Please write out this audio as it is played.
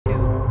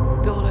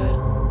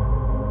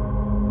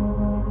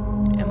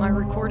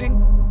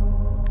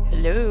recording?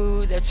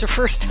 Hello, that's the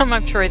first time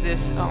I've tried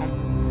this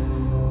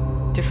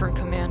different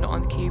command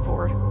on the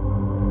keyboard.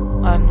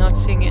 I'm not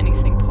seeing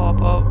anything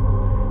pop up.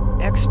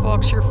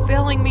 Xbox, you're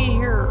failing me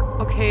here.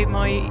 Okay,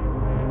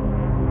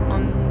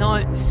 I'm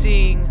not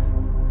seeing.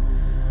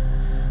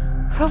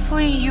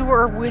 Hopefully you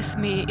are with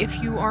me.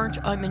 If you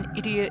aren't, I'm an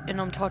idiot and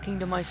I'm talking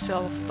to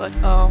myself. But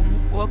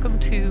welcome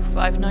to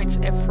Five Nights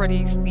at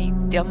Freddy's, the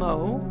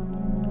demo.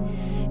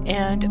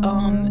 And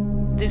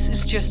this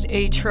is just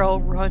a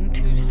trial run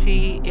to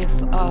see if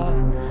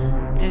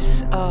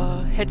this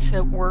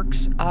headset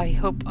works. I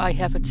hope I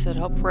have it set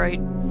up right.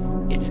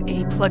 It's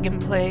a plug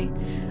and play.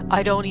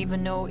 I don't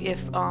even know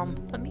if,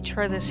 let me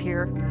try this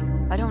here.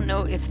 I don't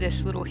know if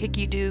this little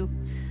hickey-do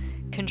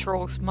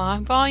controls my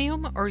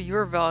volume or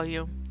your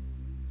volume.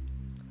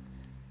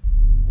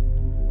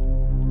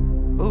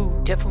 Oh,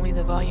 definitely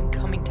the volume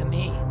coming to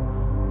me.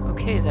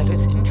 Okay, that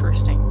is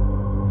interesting.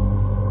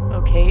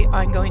 Okay,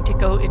 I'm going to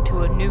go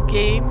into a new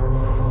game,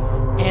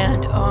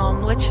 and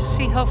let's just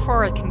see how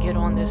far I can get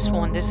on this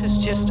one. This is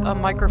just a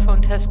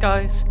microphone test,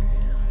 guys.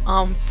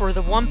 For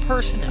the one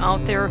person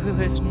out there who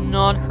has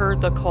not heard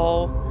the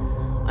call,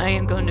 I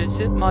am going to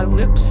zip my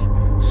lips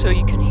so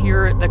you can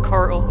hear it. The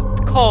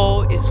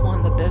call is one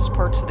of the best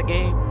parts of the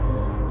game.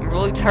 I'm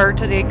really tired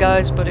today,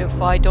 guys, but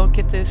if I don't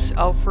get this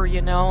out for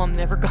you now, I'm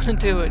never going to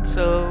do it.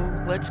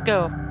 So, let's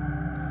go.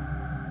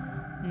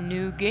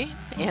 New game,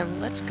 and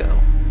let's go.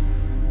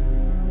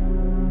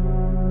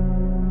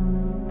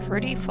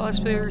 Freddy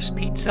Fazbear's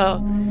Pizza.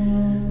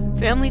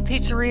 Family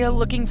pizzeria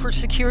looking for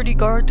security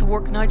guard to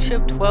work night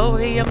shift 12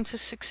 a.m. to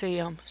 6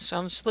 a.m.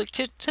 Sounds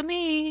legit to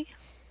me.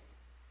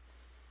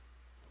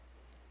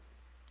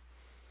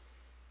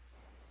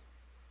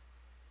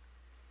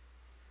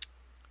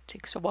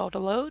 Takes a while to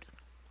load.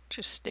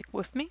 Just stick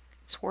with me.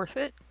 It's worth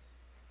it.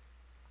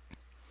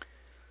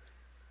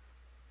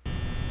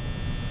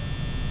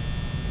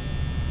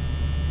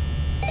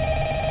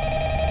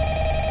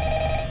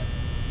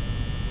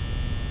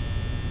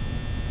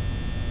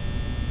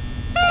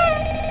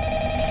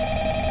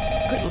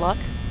 Good luck.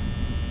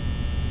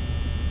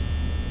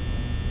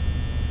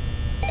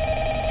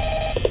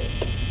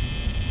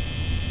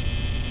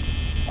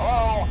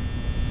 Hello?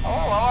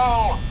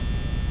 Hello?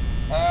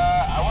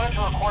 I wanted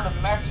to record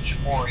a message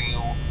for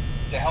you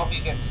to help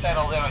you get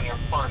settled in on your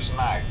first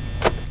night.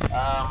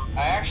 I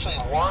actually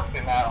worked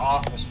in that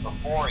office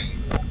before you.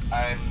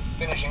 I'm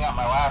finishing up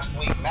my last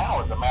week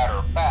now, as a matter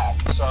of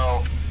fact,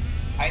 so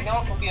I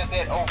know it can be a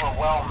bit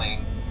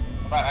overwhelming,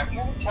 but I'm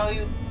here to tell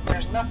you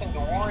there's nothing to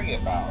worry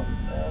about.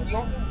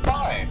 You'll be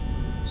fine.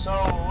 So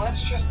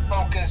let's just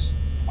focus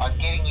on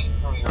getting you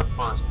through your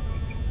first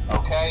week,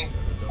 okay?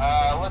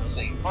 Let's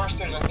see. First,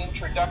 there's an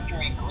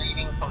introductory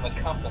greeting from the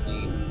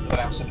company that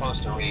I'm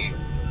supposed to read.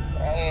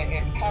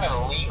 It's kind of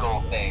a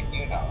legal thing,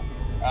 you know.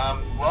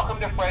 Welcome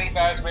to Freddy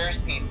Fazbear's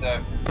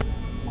Pizza,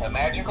 a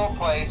magical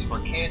place for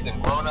kids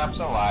and grown-ups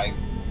alike,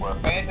 where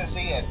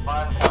fantasy and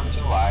fun come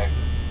to life.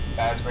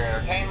 Fazbear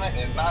Entertainment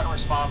is not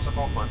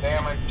responsible for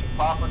damage to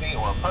property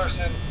or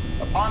person.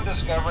 Upon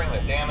discovering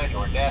that damage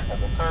or death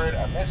has occurred,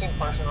 a missing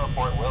person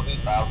report will be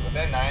filed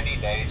within 90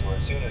 days or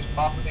as soon as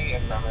property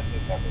and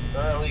premises have been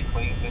thoroughly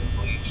cleaned and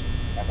bleached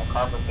and the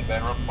carpets have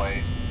been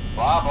replaced.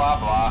 Blah, blah,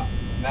 blah.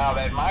 Now,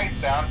 that might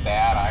sound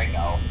bad, I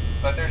know,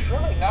 but there's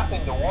really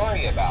nothing to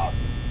worry about.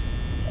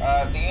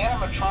 The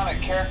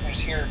animatronic characters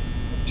here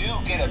do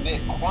get a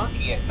bit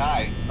quirky at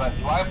night, but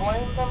do I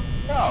blame them?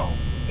 No.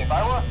 If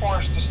I were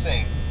forced to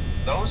sing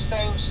those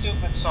same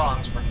stupid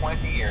songs for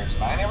 20 years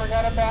and I never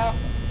got a bath,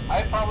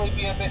 I'd probably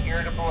be a bit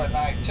irritable at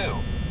night too.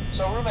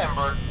 So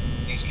remember,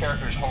 these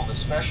characters hold a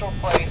special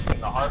place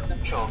in the hearts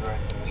of children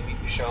and we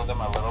need to show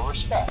them a little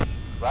respect,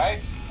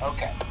 right?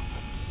 Okay.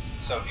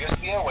 So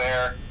just be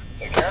aware,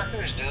 the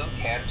characters do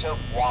tend to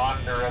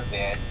wander a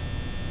bit.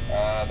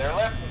 They're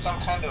left in some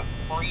kind of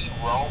free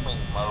roaming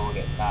mode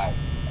at night.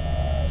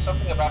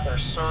 Something about their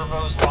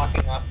servos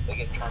locking up if they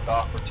get turned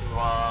off for too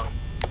long.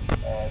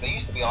 They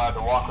used to be allowed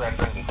to walk around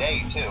during the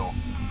day too,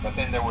 but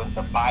then there was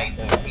the bite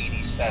of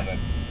 87.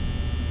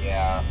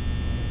 Yeah,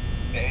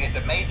 it's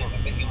amazing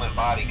that the human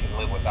body can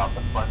live without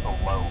the frontal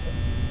lobe,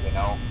 you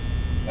know?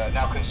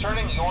 Now,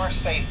 concerning your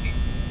safety,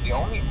 the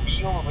only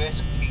real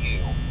risk to you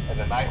as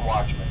a night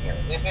watchman here,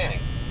 if any,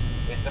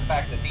 is the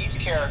fact that these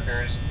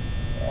characters,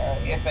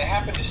 if they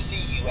happen to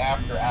see you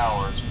after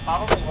hours,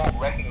 probably won't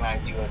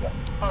recognize you as a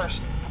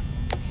person.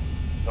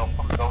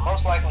 They'll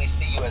most likely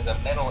see you as a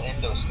metal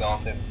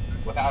endoskeleton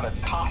without its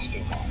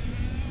costume on.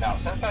 Now,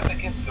 since that's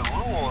against the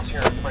rules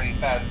here at Freddy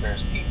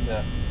Fazbear's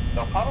Pizza,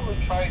 they'll probably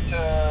try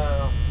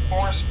to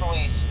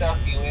forcefully stuff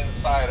you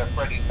inside a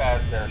Freddy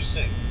Fazbear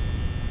suit.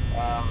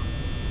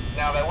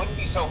 Now, that wouldn't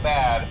be so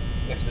bad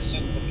if the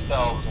suits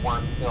themselves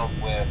weren't filled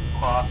with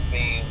cross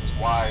beams,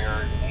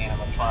 wires, and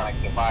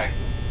animatronic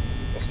devices,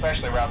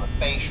 especially around the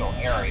facial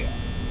area.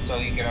 So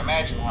you can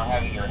imagine how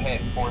having your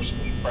head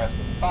forcefully pressed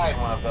inside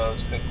one of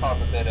those could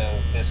cause a bit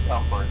of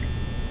discomfort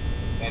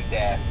and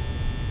death.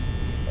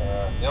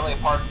 The only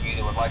parts of you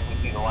that would likely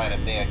see the light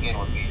of day again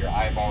would be your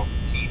eyeballs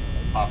and teeth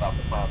that pop out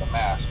the front of the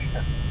mask.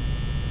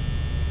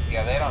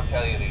 Yeah, they don't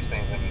tell you these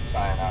things when you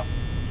sign up.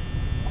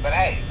 But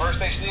hey, first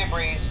station of the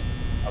breeze.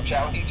 I'll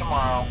chat with you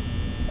tomorrow.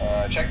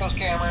 Check those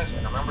cameras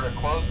and remember to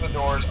close the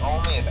doors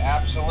only if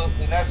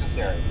absolutely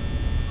necessary.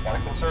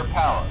 Gotta conserve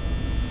power.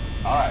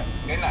 Alright,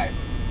 good night.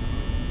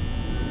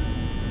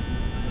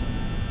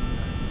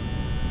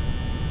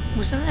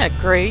 Wasn't that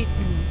great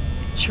and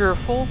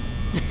cheerful?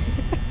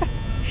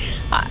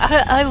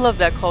 I love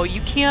that call.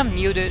 You can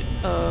mute it.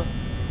 I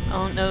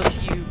don't know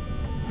if you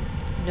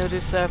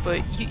noticed that,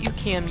 but you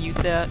can mute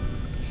that.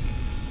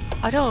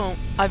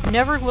 I've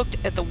never looked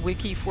at the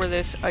wiki for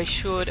this. I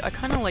should. I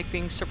kind of like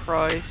being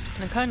surprised,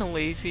 and I'm kind of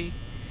lazy.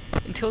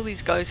 Until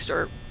these guys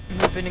start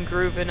moving and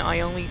grooving,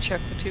 I only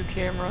check the 2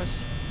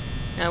 cameras.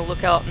 And I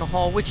look out in the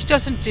hall, which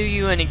doesn't do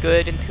you any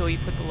good until you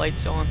put the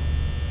lights on.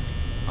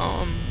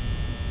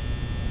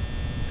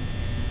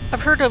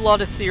 I've heard a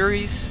lot of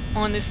theories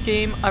on this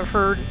game. I've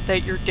heard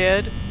that you're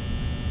dead.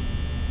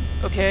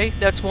 Okay,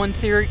 that's one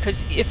theory,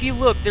 because if you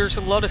look, there's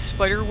a lot of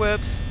spider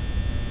webs.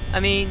 I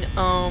mean,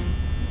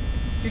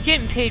 you're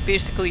getting paid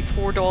basically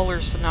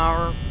 $4 an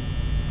hour.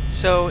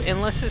 So,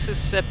 unless this is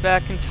set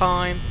back in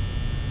time,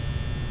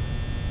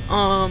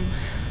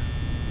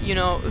 you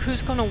know,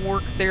 who's gonna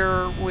work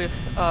there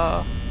with,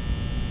 all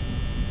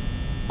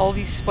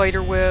these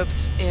spider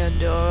webs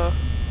and,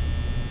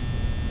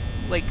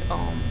 like,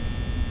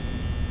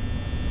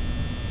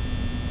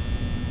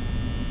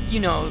 you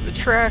know, the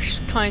trash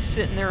kind of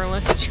sitting there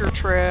unless it's your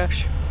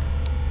trash.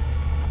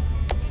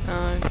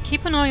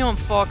 Keep an eye on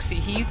Foxy.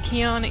 He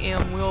can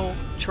and will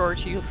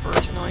charge you the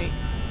first night.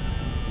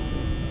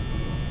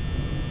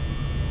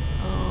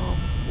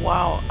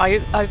 Wow,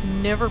 I've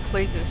never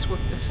played this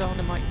with the sound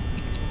in my...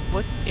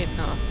 What in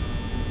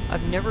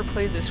I've never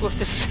played this with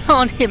the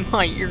sound in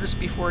my ears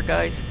before,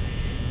 guys.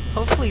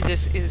 Hopefully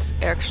this is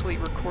actually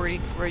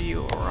recording for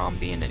you, or I'm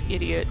being an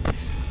idiot.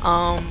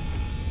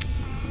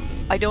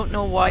 I don't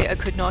know why I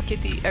could not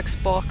get the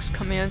Xbox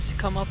commands to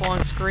come up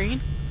on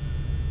screen.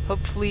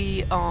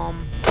 Hopefully,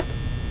 I'm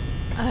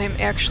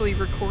actually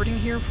recording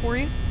here for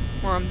you,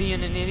 or I'm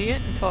being an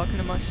idiot and talking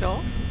to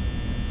myself.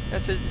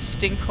 That's a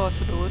distinct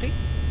possibility.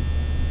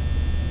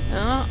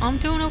 I'm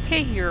doing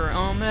okay here.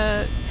 I'm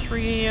at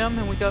 3 AM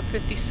and we got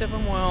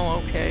 57.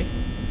 Well, okay.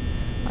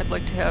 I'd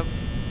like to have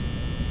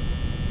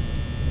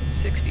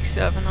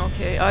 67.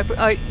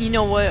 Okay. You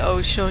know what? I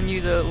was showing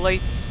you the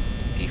lights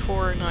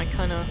before and I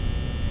kind of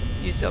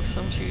used up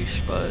some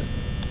juice, but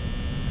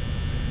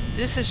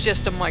this is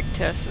just a mic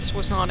test. This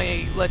was not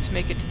a let's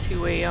make it to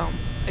 2 AM.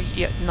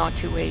 Yeah, not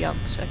 2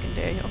 AM, second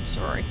day. I'm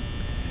sorry.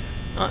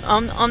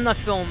 I'm not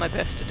feeling my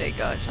best today,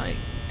 guys. I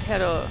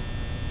had a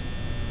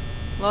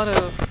lot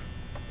of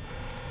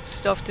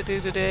stuff to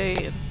do today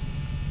and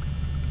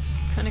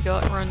kind of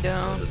got run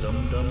down.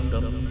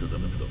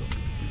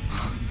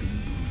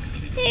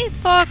 Hey,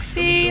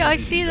 Foxy, I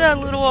see that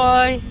little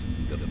eye.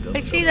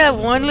 I see that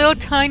one little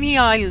tiny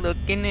eye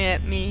looking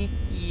at me.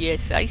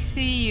 Yes, I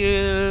see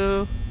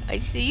you. I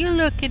see you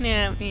looking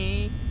at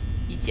me.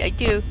 Yes, I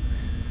do.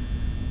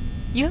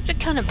 You have to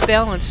kind of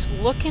balance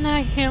looking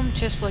at him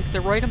just like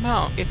the right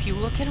amount. If you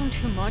look at him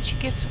too much, he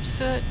gets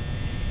upset.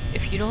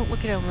 If you don't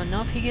look at him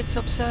enough, he gets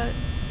upset.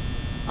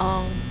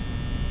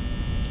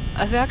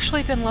 I've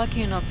actually been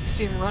lucky enough to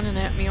see him running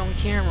at me on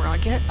camera. I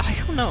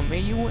don't know,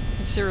 maybe you wouldn't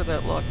consider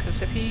that luck,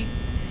 because if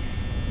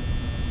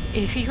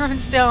he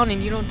runs down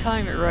and you don't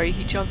time it right,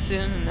 he jumps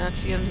in and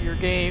that's the end of your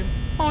game.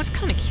 Oh, it's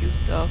kind of cute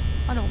though.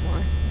 I don't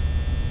mind.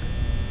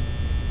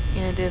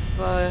 And if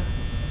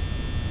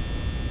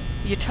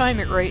you time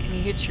it right and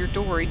he hits your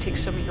door, he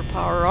takes some of your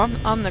power.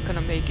 I'm not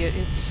gonna make it.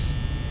 It's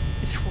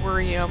 4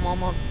 AM.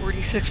 I'm on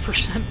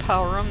 46%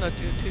 power. I'm not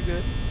doing too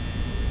good.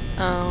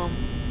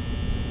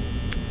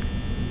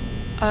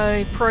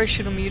 I probably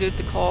should have muted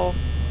the call,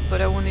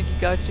 but I wanted you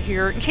guys to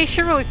hear it. In case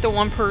you're like the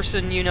one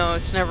person, you know,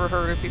 that's never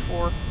heard it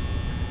before.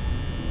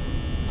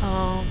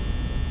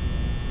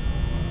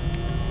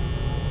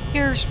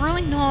 Here's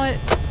really not...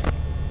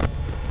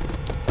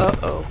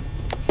 Uh-oh.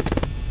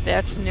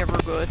 That's never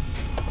good.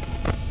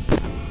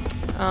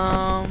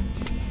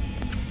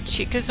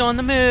 Chica's on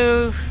the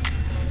move.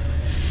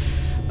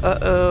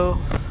 Uh-oh.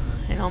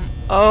 And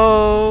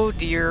oh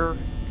dear.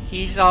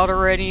 He's out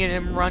already and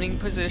in running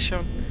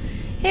position.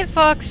 Hey,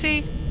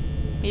 Foxy.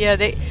 Yeah,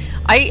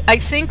 I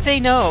think they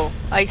know.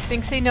 I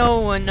think they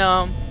know when,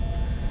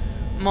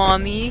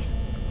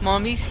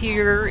 Mommy's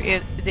here.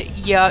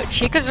 Yeah,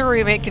 Chica's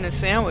already making a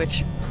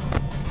sandwich.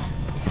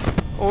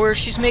 Or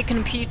she's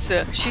making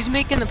pizza. She's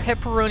making the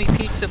pepperoni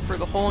pizza for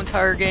the whole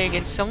entire gang,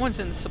 and someone's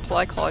in the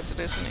supply closet,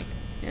 isn't he?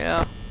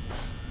 Yeah.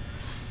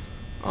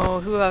 Oh,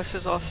 who else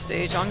is off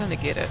stage? I'm gonna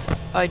get it.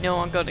 I know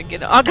I'm gonna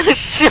get it. I'm gonna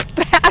shift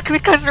back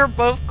because they're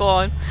both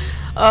gone.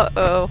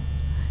 Uh-oh.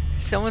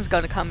 Someone's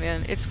gonna come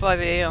in. It's 5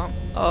 AM.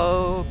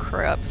 Oh,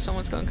 crap.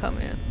 Someone's gonna come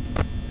in.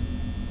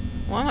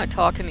 Why am I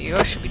talking to you?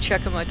 I should be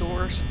checking my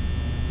doors.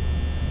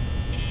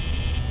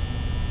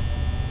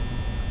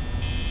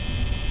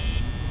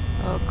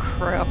 Oh,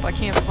 crap. I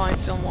can't find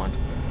someone.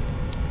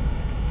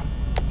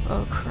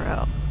 Oh,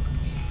 crap.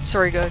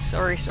 Sorry guys,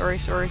 sorry.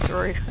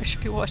 I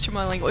should be watching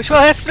my language.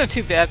 Well, that's not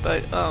too bad,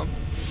 but,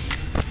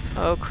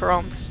 oh,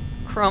 crumbs.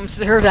 Crumbs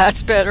there,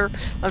 that's better.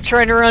 I'm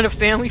trying to run a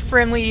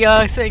family-friendly,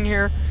 thing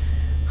here.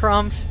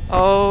 Crumbs.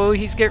 Oh,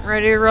 he's getting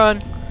ready to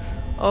run.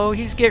 Oh,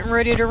 he's getting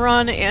ready to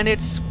run, and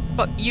it's,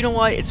 you know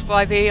what, it's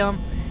 5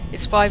 a.m.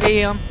 It's 5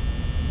 a.m.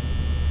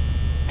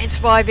 It's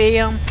 5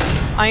 a.m.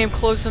 I am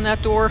closing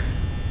that door.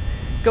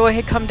 Go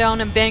ahead, come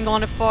down and bang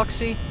on it,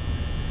 Foxy.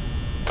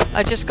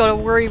 I just gotta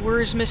worry,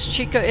 where's Miss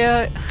Chica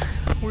at?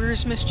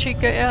 Where's Miss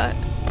Chica at?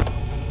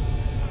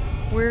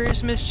 Where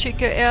is Miss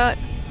Chica at?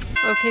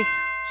 Okay.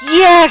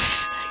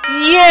 Yes!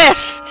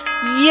 Yes!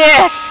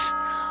 Yes!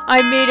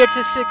 I made it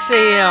to 6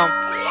 a.m.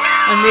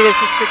 I made it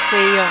to 6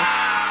 a.m.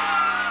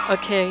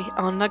 Okay,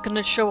 I'm not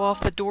gonna show off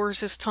the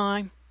doors this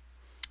time.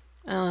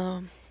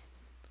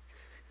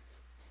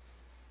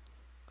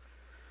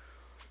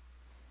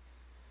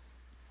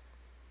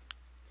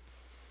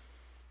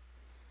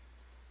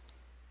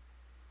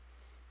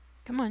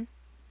 Come on.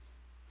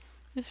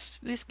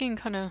 This game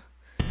kind of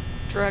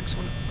drags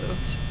when it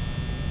loads.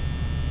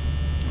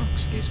 Oh,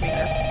 excuse me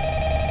there.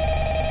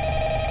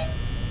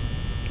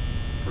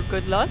 For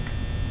good luck.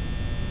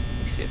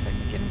 Let me see if I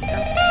can get in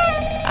here.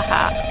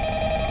 Aha!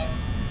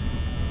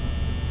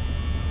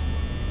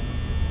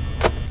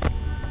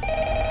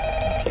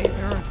 Okay,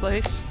 they're in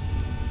place.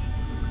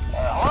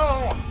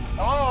 Hello?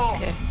 Hello?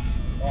 Okay.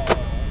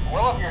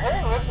 Well, if you're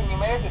hearing this and you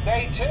made it to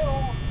day 2,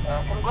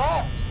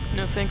 congrats.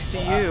 No thanks to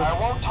you. I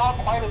won't talk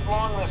quite as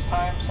long this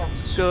time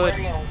since Good.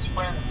 Freddy and his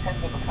friends tend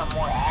to become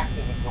more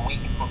active as the week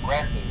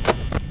progresses.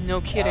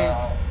 No kidding.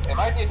 It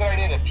might be a good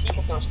idea to peek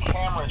at those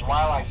cameras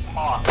while I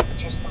talk,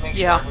 just to make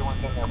sure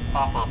everyone's in their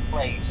proper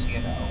place, you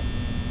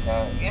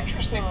know.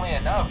 Interestingly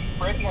enough,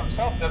 Freddy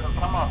himself doesn't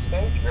come off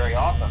stage very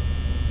often.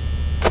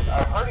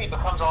 I've heard he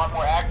becomes a lot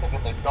more active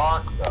in the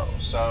dark, though,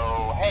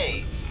 so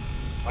hey,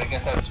 I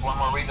guess that's one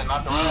more reason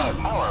not to run out of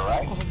power,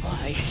 right? Oh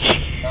my.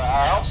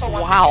 I also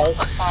want to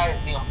emphasize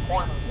the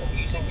importance of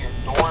using your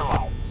door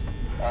lights.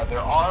 There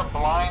are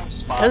blind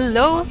spots.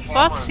 Hello,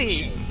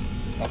 Foxy.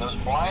 And those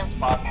blind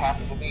spots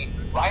happen to be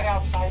right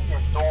outside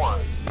your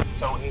doors.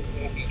 So if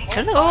you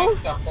can't find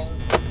something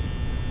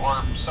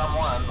or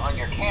someone on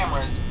your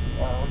cameras,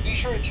 be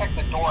sure to check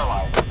the door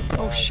light.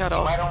 Oh, shut up.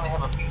 You might only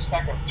have a few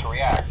seconds to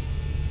react.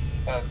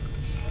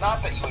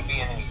 Not that you would be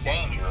in any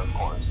danger, of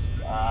course.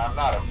 I'm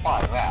not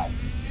implying that.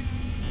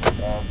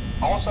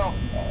 Also,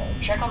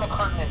 check on the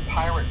curtain in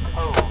Pirate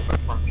Cove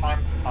from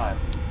time to time.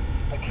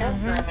 The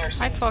character in there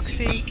seems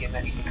Foxy. unique in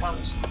that he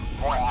becomes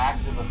more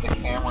active if the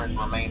cameras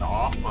remain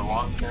off for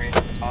long periods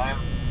of time.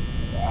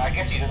 I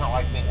guess he doesn't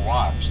like being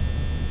watched.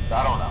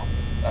 I don't know.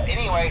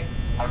 Anyway,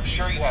 I'm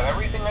sure you have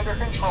everything under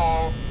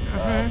control.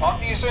 Talk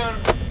to you soon.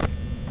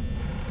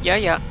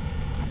 Yeah.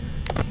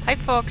 Hi,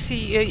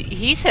 Foxy.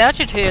 He's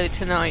agitated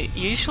tonight.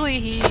 Usually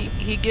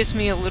he gives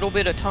me a little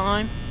bit of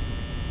time.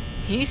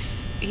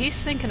 He's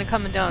thinking of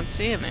coming down and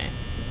seeing me.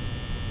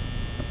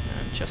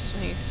 Just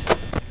these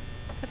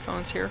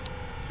headphones here.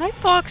 Hi,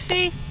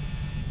 Foxy.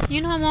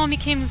 You know Mommy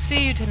came to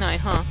see you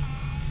tonight, huh?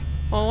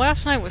 Well,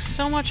 last night was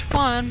so much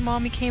fun.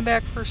 Mommy came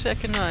back for a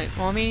second night.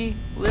 Mommy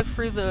lived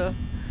through the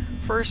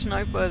first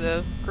night by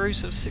the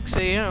grace of 6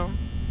 a.m.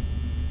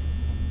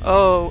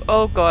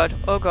 Oh god.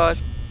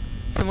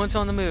 Someone's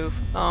on the move.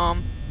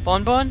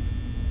 Bonbon?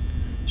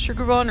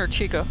 Sugar Bon or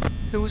Chica?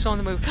 Who was on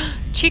the move?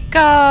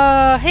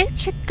 Chica! Hey,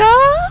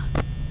 Chica!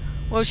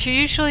 Well, she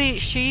usually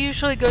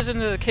goes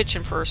into the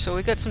kitchen first, so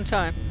we got some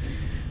time.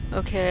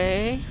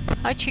 Okay.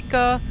 Hi,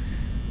 Chica.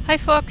 Hi,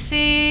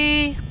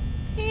 Foxy.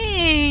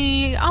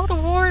 Hey, out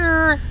of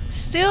order.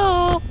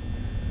 Still.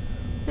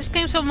 This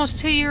game's almost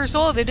 2 years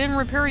old. They didn't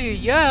repair you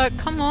yet.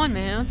 Come on,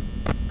 man.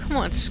 Come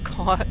on,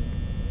 Scott.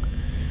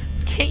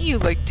 Can't you,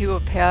 like, do a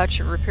patch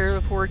and repair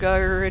the poor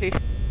guy already?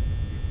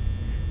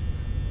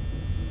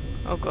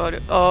 Oh,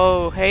 God.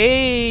 Oh,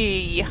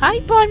 hey. Hi,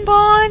 Bon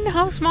Bon.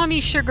 How's Mommy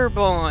Sugar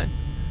Bon?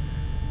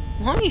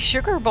 Mommy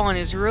Sugar Bon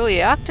is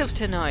really active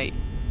tonight.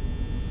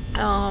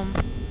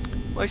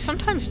 What I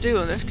sometimes do,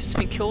 and this gets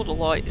me killed a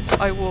lot, is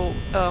I will,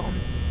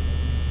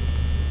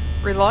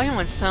 rely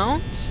on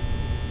sounds.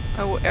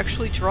 I will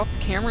actually drop the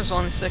cameras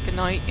on the second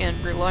night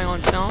and rely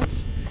on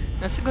sounds.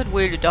 That's a good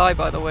way to die,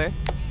 by the way.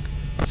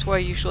 That's why I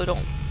usually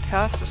don't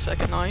pass the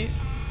second night.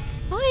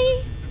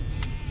 Hi!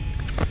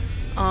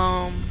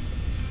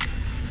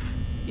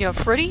 Yeah,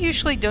 Freddy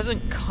usually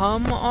doesn't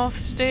come off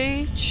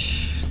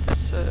stage.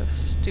 That's a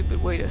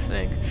stupid way to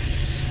think.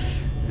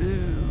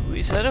 Ooh,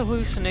 is that a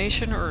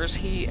hallucination or is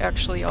he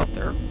actually out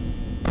there?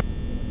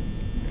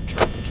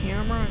 Drop the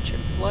camera, check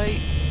the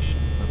light.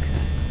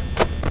 Okay.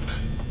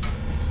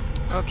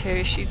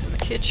 Okay, she's in the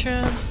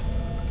kitchen.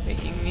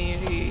 Making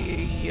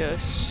me a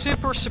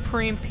super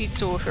supreme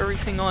pizza with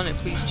everything on it,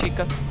 please,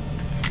 Chica.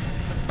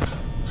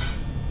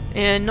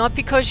 And not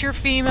because you're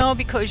female,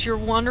 because you're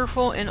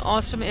wonderful and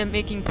awesome at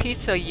making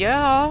pizza,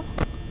 yeah.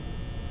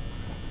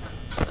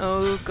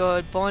 Oh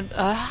god,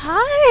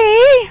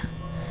 hi!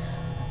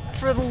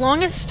 For the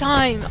longest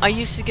time, I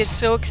used to get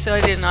so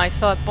excited and I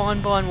thought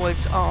Bon Bon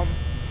was,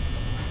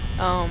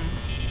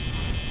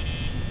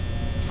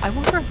 I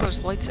wonder if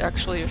those lights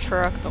actually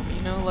attract them,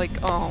 you know, like,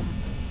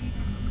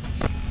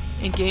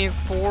 in Game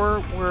 4,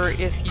 where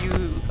if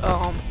you,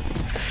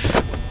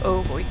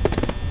 oh boy.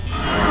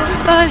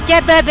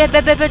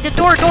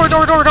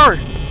 Door!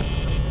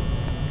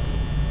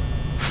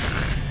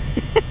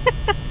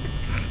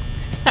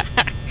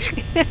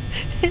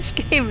 This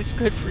game is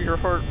good for your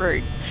heart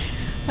rate.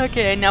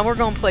 Okay, now we're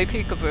gonna play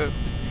peekaboo.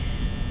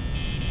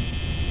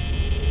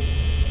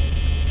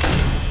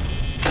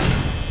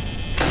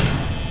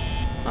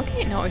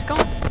 Okay, no, he's gone.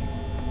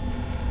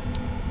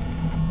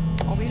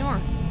 I'll be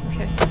darned.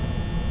 Okay.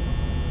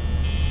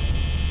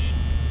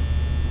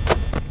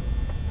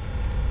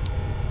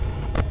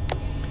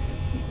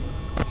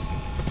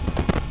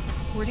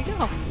 Where'd he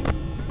go?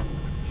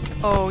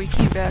 Oh, he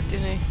came back,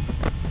 didn't he?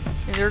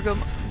 And there go.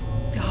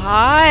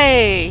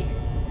 Hi!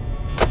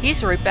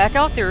 He's right back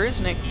out there,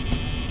 isn't he?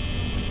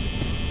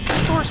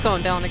 That door's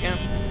going down again.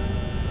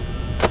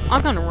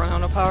 I'm gonna run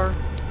out of power.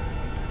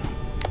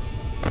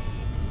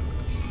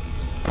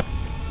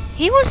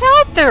 He was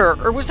out there!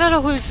 Or was that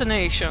a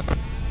hallucination?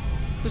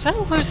 Was that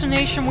a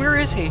hallucination? Where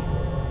is he?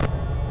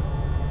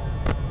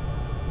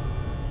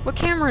 What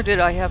camera did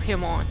I have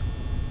him on?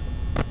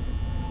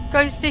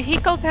 Guys, did he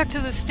go back to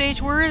the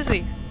stage? Where is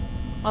he?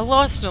 I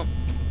lost him.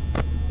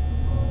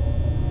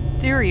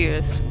 There he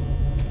is.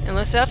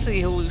 Unless that's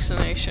the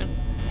hallucination.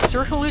 Is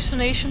there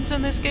hallucinations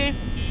in this game?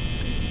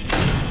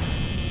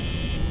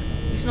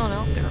 He's not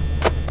out there.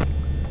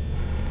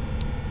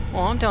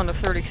 Well, I'm down to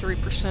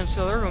 33%,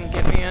 so they're gonna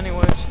get me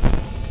anyways.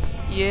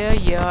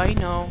 Yeah, I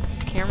know.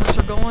 Cameras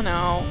are going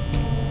out.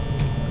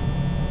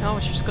 Now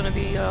it's just gonna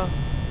be,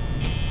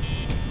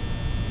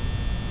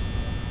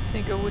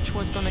 think of which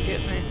one's gonna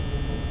get me.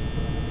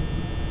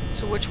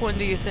 So which one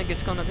do you think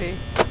it's gonna be?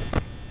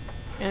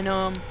 And,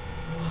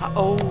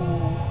 oh.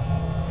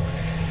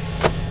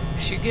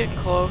 She's getting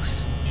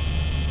close.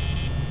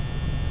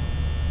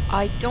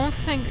 I don't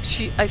think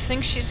I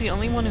think she's the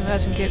only one who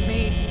hasn't gotten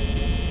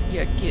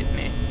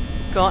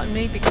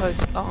me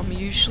because,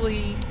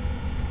 usually,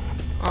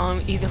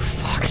 either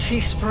Foxy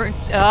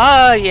sprints.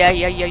 Ah,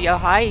 yeah.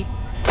 Hi,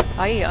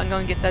 I'm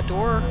gonna get that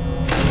door.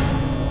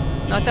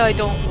 Not that I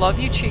don't love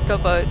you, Chica,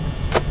 but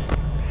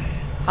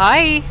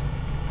hi.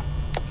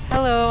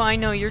 Hello, I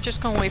know you're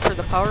just gonna wait for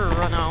the power to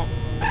run out.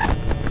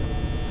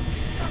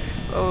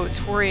 Oh, it's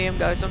 4 AM,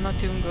 guys. I'm not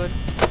doing good.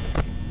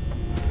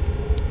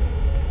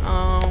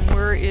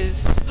 Where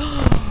is...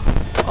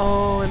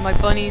 Oh, and my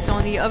bunny's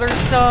on the other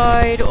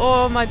side.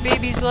 Oh, my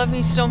babies love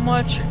me so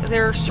much.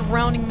 They're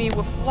surrounding me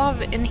with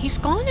love, and he's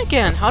gone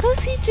again. How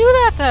does he do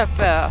that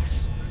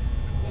fast?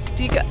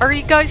 Are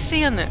you guys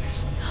seeing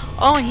this?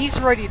 Oh, and he's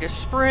ready to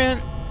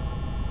sprint.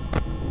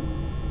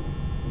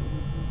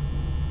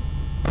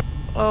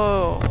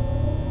 Oh.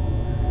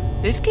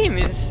 This game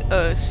is,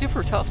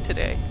 super tough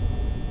today.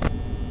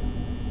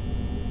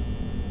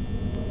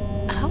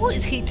 How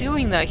is he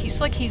doing that?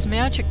 He's like he's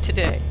magic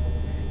today.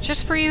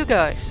 Just for you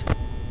guys.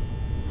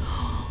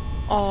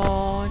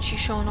 Oh, and she's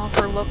showing off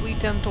her lovely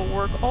dental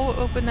work. Oh,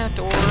 open that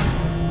door.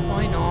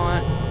 Why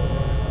not?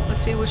 Let's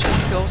see which one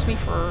kills me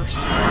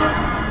first.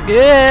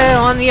 Yeah,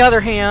 on the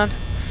other hand,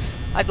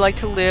 I'd like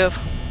to live.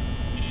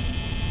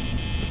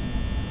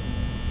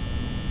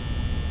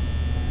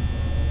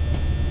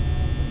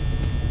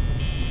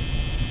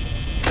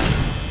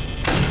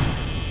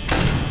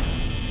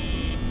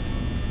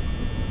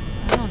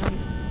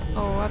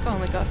 I've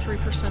only got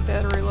 3%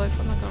 battery life.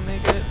 I'm not gonna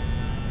make it.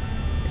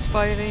 It's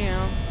 5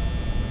 AM.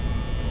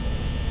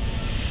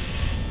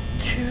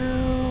 2.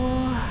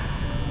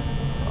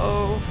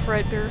 Oh,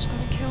 Fredbear's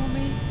gonna kill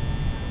me.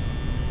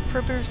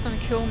 Fredbear's gonna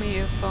kill me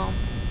if,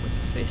 what's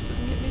his face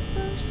doesn't get me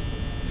first.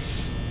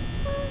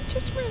 Oh, I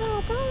just ran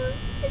out of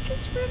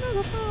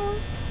power.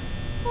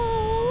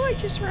 Oh, I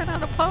just ran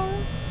out of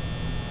power.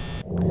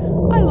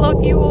 I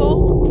love you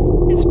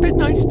all. It's been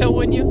nice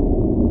knowing you.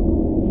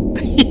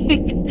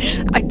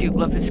 I do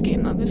love this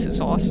game though, this is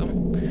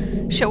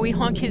awesome. Shall we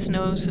honk his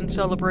nose in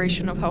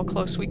celebration of how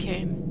close we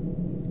came?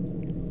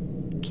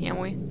 Can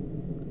we?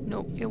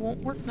 Nope, it won't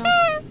work now.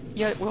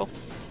 Yeah, it will.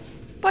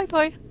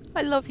 Bye-bye.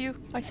 I love you.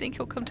 I think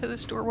he'll come to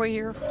this doorway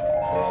here.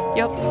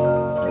 Yep.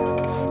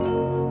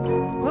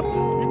 Whoop.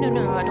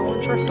 No, I don't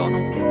want to drift on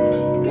him.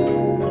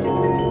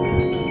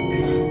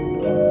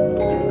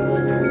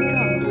 There we go.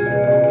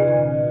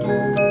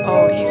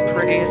 Oh, he's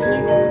pretty, isn't he?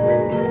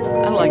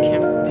 I like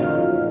him.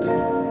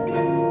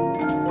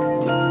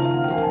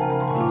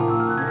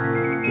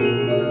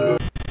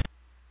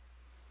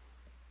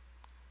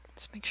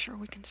 Let's make sure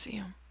we can see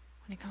him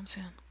when he comes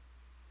in.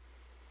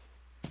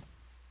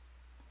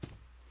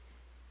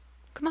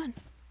 Come on.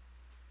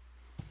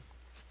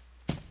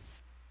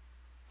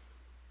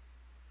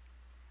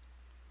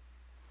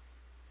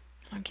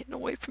 I'm getting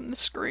away from the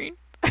screen.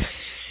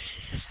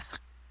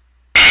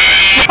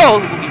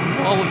 Holy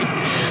moly.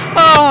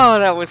 Oh,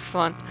 that was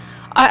fun.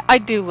 I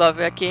do love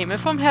that game.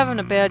 If I'm having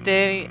a bad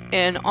day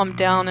and I'm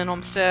down and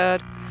I'm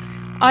sad,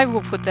 I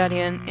will put that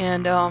in,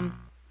 and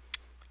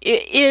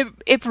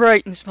it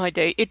brightens my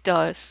day. It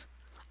does.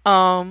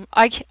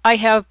 I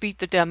have beat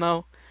the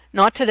demo.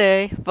 Not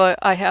today, but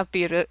I have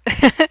beat it.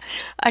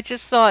 I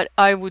just thought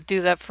I would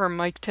do that for a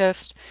mic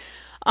test.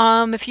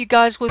 If you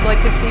guys would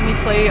like to see me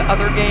play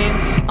other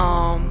games,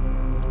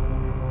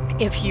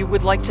 if you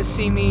would like to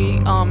see me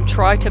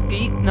try to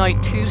beat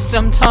Night 2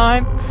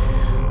 sometime,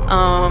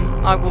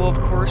 I will of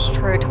course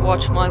try to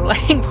watch my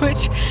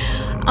language.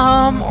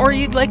 Or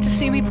you'd like to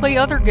see me play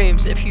other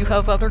games. If you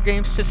have other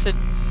games to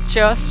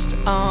suggest,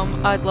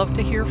 I'd love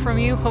to hear from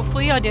you.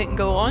 Hopefully I didn't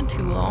go on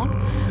too long.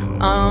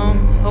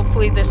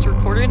 Hopefully this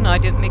recorded and I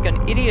didn't make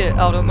an idiot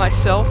out of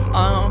myself.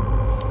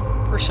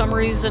 For some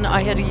reason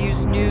I had to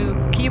use new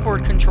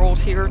keyboard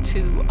controls here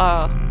to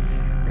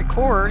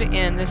record,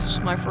 and this is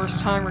my first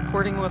time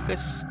recording with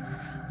this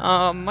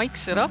mic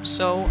setup,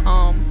 so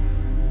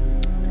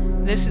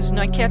this is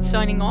Nightcat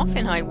signing off,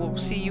 and I will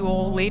see you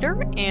all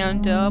later,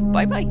 and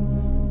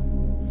bye-bye.